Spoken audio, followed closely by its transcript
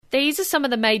These are some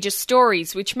of the major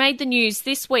stories which made the news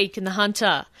this week in the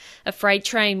Hunter. A freight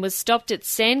train was stopped at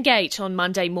Sandgate on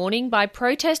Monday morning by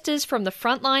protesters from the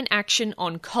Frontline Action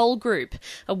on Coal Group.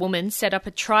 A woman set up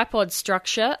a tripod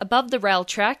structure above the rail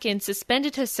track and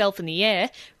suspended herself in the air,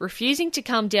 refusing to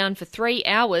come down for 3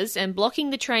 hours and blocking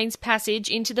the train's passage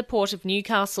into the port of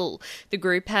Newcastle. The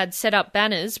group had set up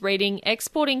banners reading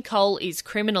 "Exporting coal is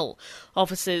criminal."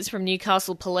 Officers from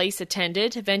Newcastle Police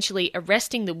attended, eventually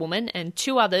arresting the woman and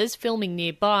 2 others filming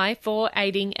nearby for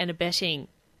aiding and abetting.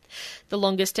 The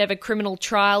longest ever criminal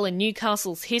trial in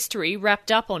Newcastle's history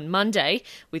wrapped up on Monday,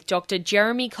 with Dr.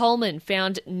 Jeremy Coleman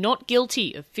found not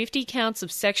guilty of 50 counts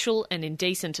of sexual and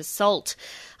indecent assault.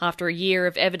 After a year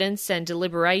of evidence and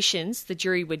deliberations, the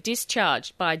jury were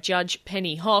discharged by Judge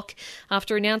Penny Hock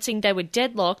after announcing they were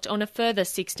deadlocked on a further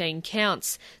 16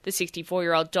 counts. The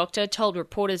 64-year-old doctor told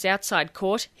reporters outside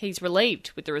court he's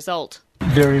relieved with the result.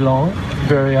 Very long,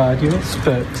 very arduous,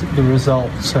 but the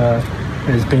result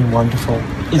has been wonderful.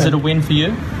 Is it a win for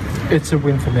you? It's a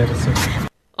win for medicine.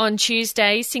 On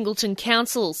Tuesday, Singleton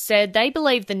Council said they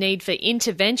believe the need for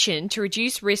intervention to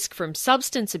reduce risk from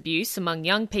substance abuse among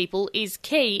young people is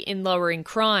key in lowering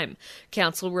crime.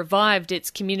 Council revived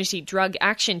its community drug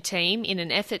action team in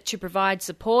an effort to provide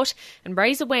support and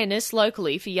raise awareness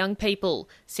locally for young people.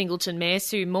 Singleton Mayor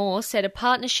Sue Moore said a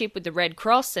partnership with the Red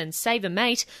Cross and Save a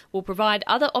Mate will provide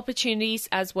other opportunities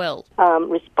as well.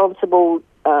 Responsible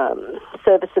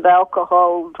service of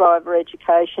alcohol, driver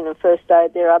education and first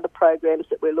aid. There are other programs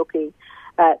that we're looking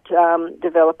at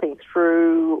developing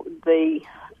through the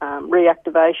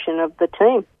reactivation of the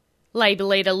team. Labor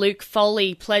leader Luke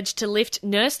Foley pledged to lift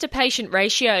nurse-to-patient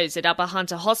ratios at Upper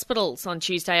Hunter hospitals on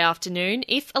Tuesday afternoon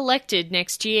if elected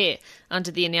next year.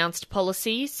 Under the announced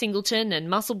policy, Singleton and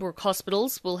Muswellbrook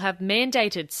hospitals will have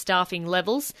mandated staffing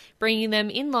levels, bringing them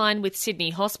in line with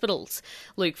Sydney hospitals.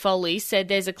 Luke Foley said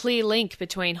there's a clear link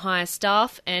between higher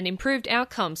staff and improved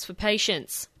outcomes for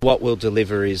patients. What we'll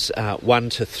deliver is 1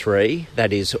 to 3,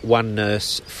 that is 1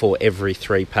 nurse for every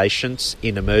 3 patients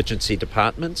in emergency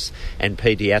departments and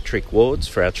paediatric wards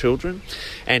for our children,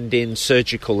 and in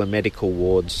surgical and medical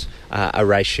wards a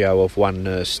ratio of 1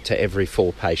 nurse to every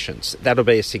 4 patients. That'll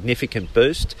be a significant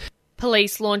boost.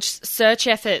 Police launched search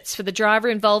efforts for the driver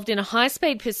involved in a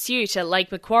high-speed pursuit at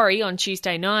Lake Macquarie on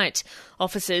Tuesday night.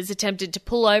 Officers attempted to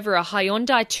pull over a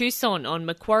Hyundai Tucson on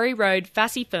Macquarie Road,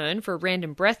 Fassifern, for a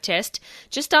random breath test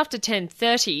just after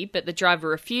 10:30, but the driver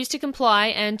refused to comply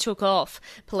and took off.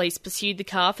 Police pursued the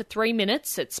car for 3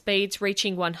 minutes at speeds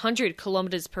reaching 100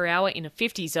 kilometres per hour in a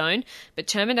 50 zone, but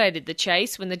terminated the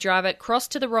chase when the driver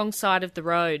crossed to the wrong side of the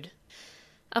road.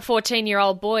 A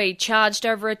 14-year-old boy charged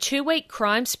over a 2-week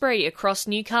crime spree across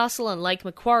Newcastle and Lake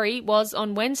Macquarie was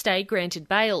on Wednesday granted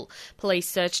bail. Police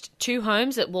searched 2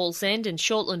 homes at Wallsend and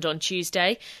Shortland on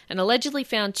Tuesday and allegedly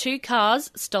found 2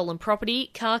 cars, stolen property,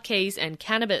 car keys and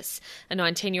cannabis. A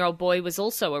 19-year-old boy was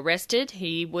also arrested.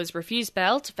 He was refused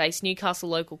bail to face Newcastle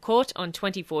local court on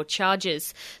 24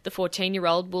 charges. The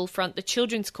 14-year-old will front the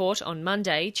Children's Court on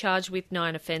Monday, charged with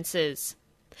 9 offences.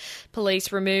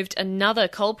 Police removed another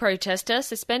coal protester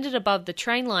suspended above the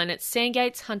train line at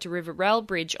Sandgate's Hunter River Rail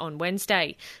Bridge on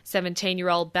Wednesday.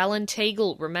 17-year-old Ballon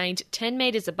Teagle remained 10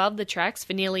 metres above the tracks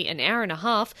for nearly an hour and a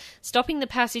half, stopping the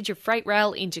passage of freight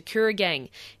rail into Kooragang.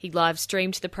 He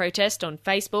live-streamed the protest on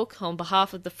Facebook on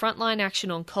behalf of the Frontline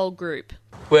Action on Coal Group.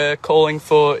 We're calling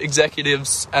for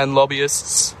executives and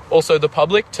lobbyists, also the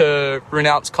public, to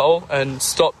renounce coal and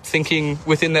stop thinking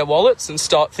within their wallets and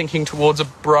start thinking towards a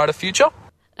brighter future.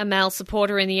 A male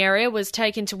supporter in the area was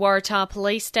taken to Waratah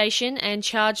Police Station and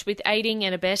charged with aiding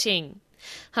and abetting.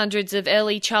 Hundreds of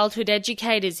early childhood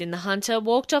educators in the Hunter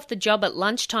walked off the job at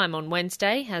lunchtime on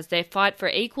Wednesday as their fight for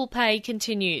equal pay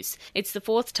continues. It's the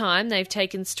 4th time they've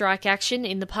taken strike action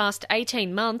in the past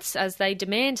 18 months as they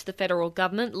demand the federal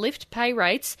government lift pay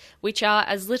rates, which are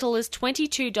as little as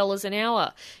 $22 an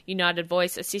hour. United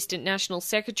Voice Assistant National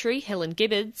Secretary Helen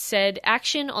Gibbard said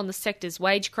action on the sector's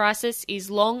wage crisis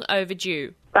is long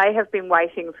overdue. They have been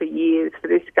waiting for years for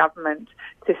this government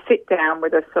to sit down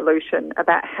with a solution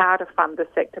about how to fund the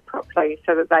sector properly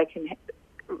so that they can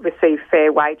receive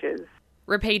fair wages.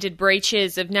 Repeated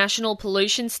breaches of national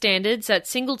pollution standards at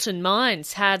Singleton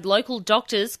Mines had local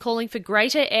doctors calling for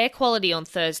greater air quality on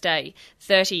Thursday.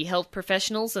 30 health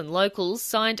professionals and locals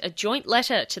signed a joint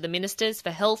letter to the Ministers for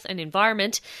Health and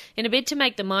Environment in a bid to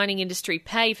make the mining industry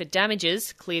pay for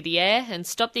damages, clear the air and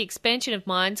stop the expansion of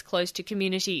mines close to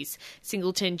communities.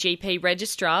 Singleton GP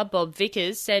Registrar Bob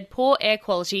Vickers said poor air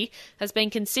quality has been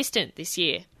consistent this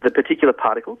year. The particular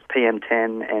particles,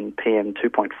 PM10 and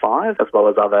PM2.5, as well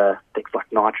as other things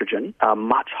like nitrogen are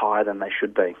much higher than they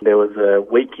should be. There was a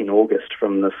week in August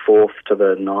from the 4th to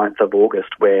the 9th of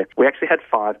August where we actually had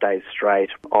 5 days straight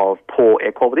of poor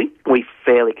air quality. We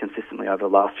fairly consistently over the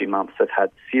last few months have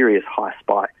had serious high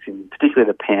spikes in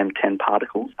particularly the PM10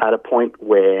 particles at a point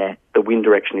where the wind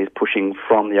direction is pushing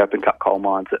from the open cut coal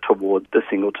mines towards the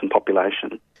Singleton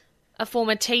population. A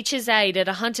former teacher's aide at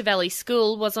a Hunter Valley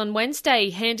school was on Wednesday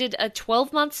handed a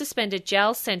 12-month suspended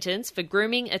jail sentence for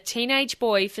grooming a teenage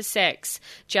boy for sex.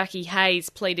 Jackie Hayes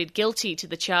pleaded guilty to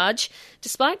the charge,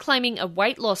 despite claiming a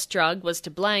weight loss drug was to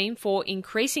blame for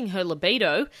increasing her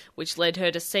libido, which led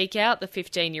her to seek out the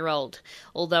 15-year-old.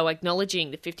 Although acknowledging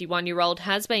the 51-year-old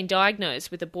has been diagnosed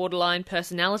with a borderline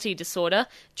personality disorder,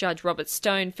 Judge Robert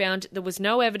Stone found there was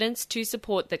no evidence to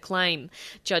support the claim.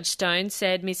 Judge Stone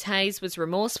said Ms Hayes was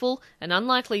remorseful and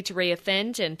unlikely to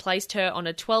reoffend and placed her on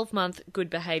a 12-month good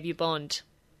behaviour bond.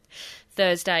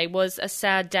 Thursday was a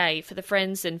sad day for the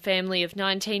friends and family of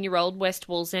 19-year-old West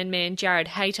Wallsend man Jared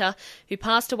Hayter, who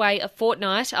passed away a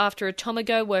fortnight after a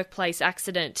Tomago workplace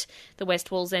accident. The West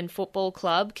Wallsend Football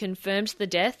Club confirmed the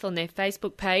death on their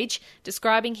Facebook page,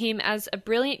 describing him as a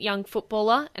brilliant young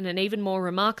footballer and an even more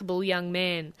remarkable young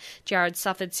man. Jared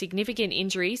suffered significant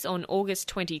injuries on August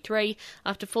 23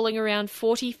 after falling around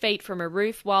 40 feet from a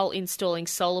roof while installing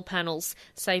solar panels.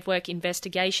 Safe work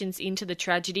investigations into the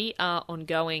tragedy are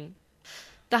ongoing.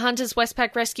 The Hunters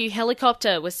Westpac Rescue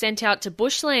helicopter was sent out to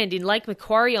bushland in Lake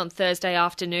Macquarie on Thursday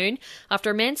afternoon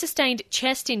after a man sustained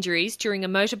chest injuries during a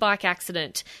motorbike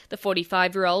accident. The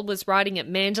 45-year-old was riding at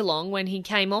Mandalong when he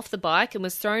came off the bike and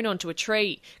was thrown onto a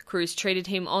tree. Crews treated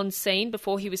him on scene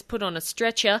before he was put on a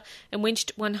stretcher and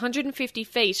winched 150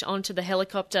 feet onto the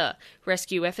helicopter.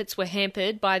 Rescue efforts were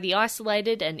hampered by the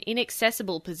isolated and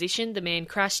inaccessible position the man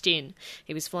crashed in.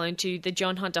 He was flown to the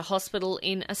John Hunter Hospital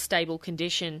in a stable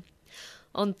condition.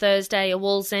 On Thursday, a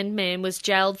Wallsend man was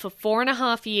jailed for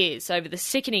 4.5 years over the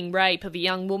sickening rape of a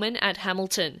young woman at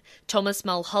Hamilton. Thomas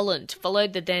Mulholland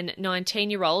followed the then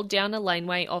 19-year-old down a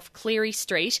laneway off Cleary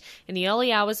Street in the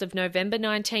early hours of November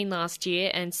 19 last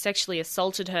year and sexually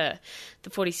assaulted her. The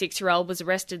 46-year-old was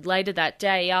arrested later that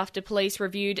day after police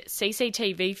reviewed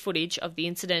CCTV footage of the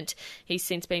incident. He's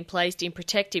since been placed in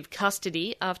protective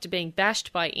custody after being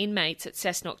bashed by inmates at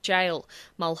Cessnock Jail.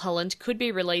 Mulholland could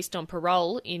be released on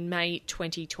parole in May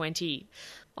 2020.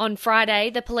 On Friday,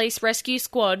 the police rescue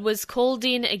squad was called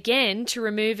in again to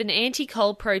remove an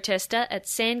anti-coal protester at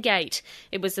Sandgate.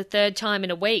 It was the third time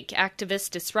in a week activists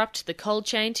disrupt the coal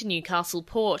chain to Newcastle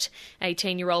Port.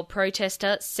 18-year-old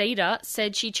protester Cedar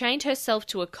said she chained herself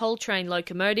to a coal train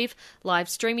locomotive, live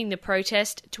streaming the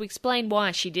protest to explain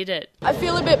why she did it. I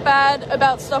feel a bit bad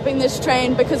about stopping this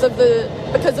train because of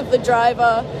the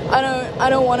driver. I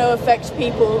don't want to affect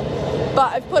people,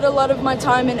 but I've put a lot of my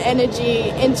time and energy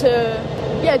into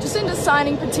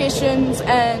signing petitions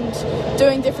and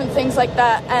doing different things like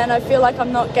that, and I feel like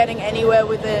I'm not getting anywhere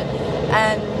with it,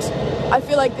 and I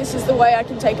feel like this is the way I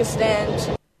can take a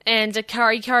stand. And a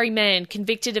Kurri man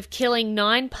convicted of killing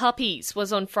 9 puppies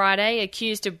was on Friday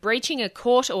accused of breaching a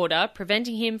court order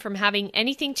preventing him from having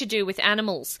anything to do with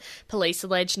animals. Police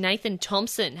allege Nathan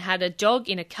Thompson had a dog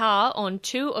in a car on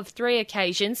 2 of 3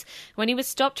 occasions when he was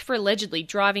stopped for allegedly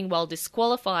driving while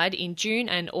disqualified in June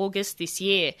and August this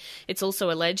year. It's also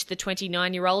alleged the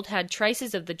 29-year-old had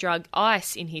traces of the drug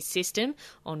ice in his system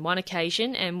on one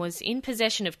occasion and was in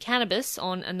possession of cannabis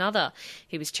on another.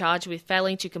 He was charged with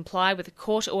failing to comply with a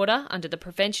court order under the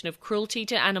Prevention of Cruelty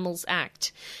to Animals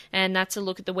Act. And that's a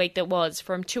look at the week that was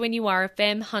from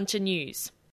 2NURFM Hunter News.